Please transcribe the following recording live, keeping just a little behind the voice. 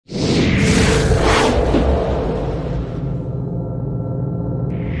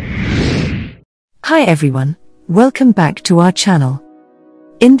Hi everyone, welcome back to our channel.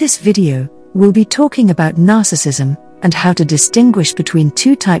 In this video, we'll be talking about narcissism and how to distinguish between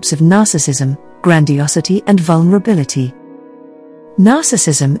two types of narcissism, grandiosity and vulnerability.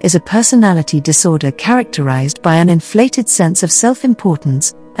 Narcissism is a personality disorder characterized by an inflated sense of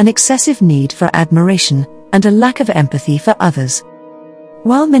self-importance, an excessive need for admiration, and a lack of empathy for others.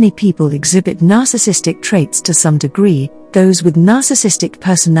 While many people exhibit narcissistic traits to some degree, those with narcissistic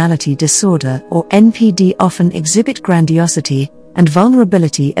personality disorder or NPD often exhibit grandiosity and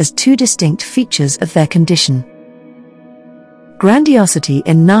vulnerability as two distinct features of their condition. Grandiosity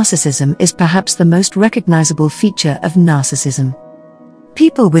in narcissism is perhaps the most recognizable feature of narcissism.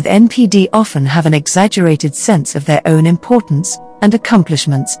 People with NPD often have an exaggerated sense of their own importance and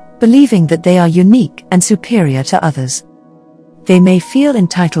accomplishments, believing that they are unique and superior to others. They may feel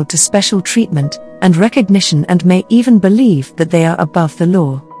entitled to special treatment and recognition and may even believe that they are above the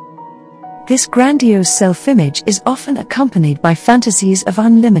law. This grandiose self-image is often accompanied by fantasies of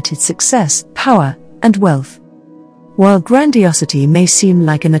unlimited success, power, and wealth. While grandiosity may seem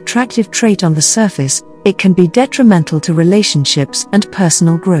like an attractive trait on the surface, it can be detrimental to relationships and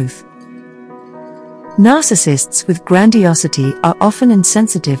personal growth. Narcissists with grandiosity are often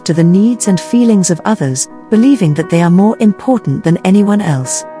insensitive to the needs and feelings of others, believing that they are more important than anyone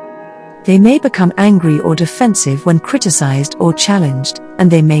else. They may become angry or defensive when criticized or challenged, and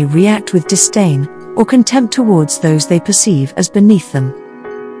they may react with disdain or contempt towards those they perceive as beneath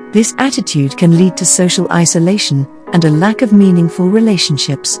them. This attitude can lead to social isolation and a lack of meaningful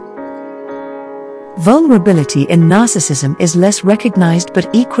relationships. Vulnerability in narcissism is less recognized but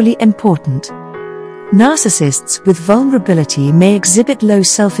equally important. Narcissists with vulnerability may exhibit low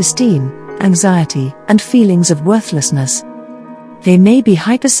self-esteem, anxiety, and feelings of worthlessness. They may be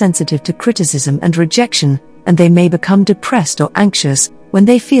hypersensitive to criticism and rejection, and they may become depressed or anxious when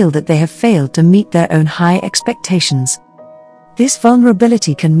they feel that they have failed to meet their own high expectations. This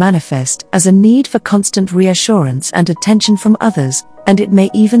vulnerability can manifest as a need for constant reassurance and attention from others, and it may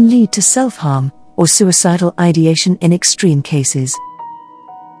even lead to self-harm or suicidal ideation in extreme cases.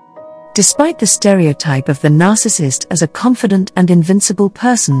 Despite the stereotype of the narcissist as a confident and invincible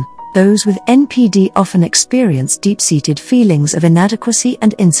person, those with NPD often experience deep-seated feelings of inadequacy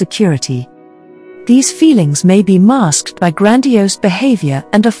and insecurity. These feelings may be masked by grandiose behavior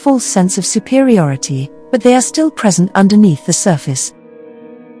and a false sense of superiority, but they are still present underneath the surface.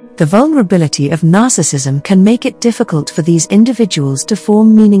 The vulnerability of narcissism can make it difficult for these individuals to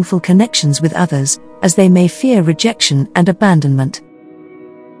form meaningful connections with others, as they may fear rejection and abandonment.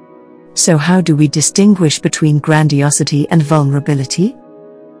 So how do we distinguish between grandiosity and vulnerability?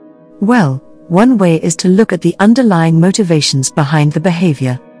 Well, one way is to look at the underlying motivations behind the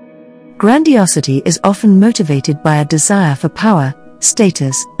behavior. Grandiosity is often motivated by a desire for power,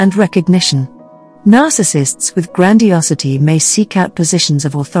 status, and recognition. Narcissists with grandiosity may seek out positions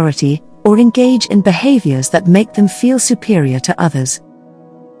of authority or engage in behaviors that make them feel superior to others.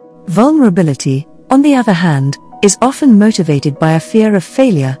 Vulnerability, on the other hand, is often motivated by a fear of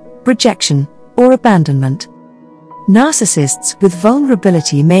failure, rejection, or abandonment. Narcissists with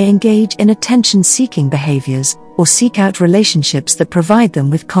vulnerability may engage in attention-seeking behaviors or seek out relationships that provide them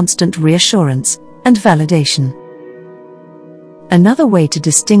with constant reassurance and validation. Another way to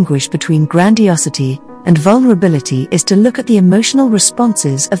distinguish between grandiosity and vulnerability is to look at the emotional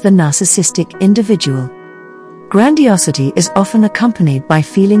responses of the narcissistic individual. Grandiosity is often accompanied by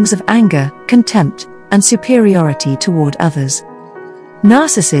feelings of anger, contempt, and superiority toward others.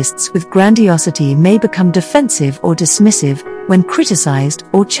 Narcissists with grandiosity may become defensive or dismissive when criticized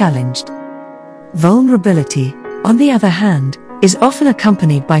or challenged. Vulnerability, on the other hand, is often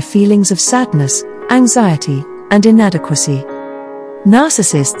accompanied by feelings of sadness, anxiety, and inadequacy.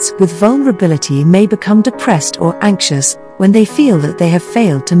 Narcissists with vulnerability may become depressed or anxious when they feel that they have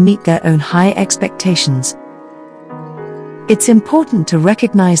failed to meet their own high expectations. It's important to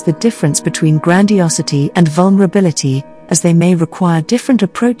recognize the difference between grandiosity and vulnerability, as they may require different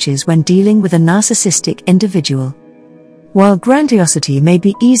approaches when dealing with a narcissistic individual. While grandiosity may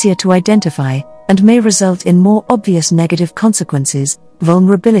be easier to identify and may result in more obvious negative consequences,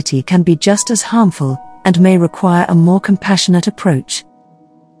 vulnerability can be just as harmful and may require a more compassionate approach.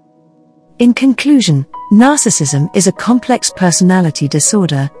 In conclusion, narcissism is a complex personality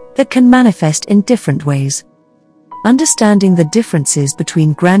disorder that can manifest in different ways. Understanding the differences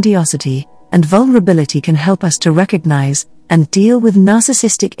between grandiosity and vulnerability can help us to recognize and deal with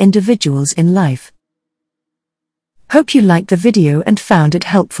narcissistic individuals in life. Hope you liked the video and found it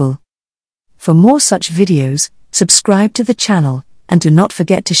helpful. For more such videos, subscribe to the channel and do not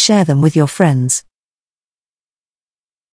forget to share them with your friends.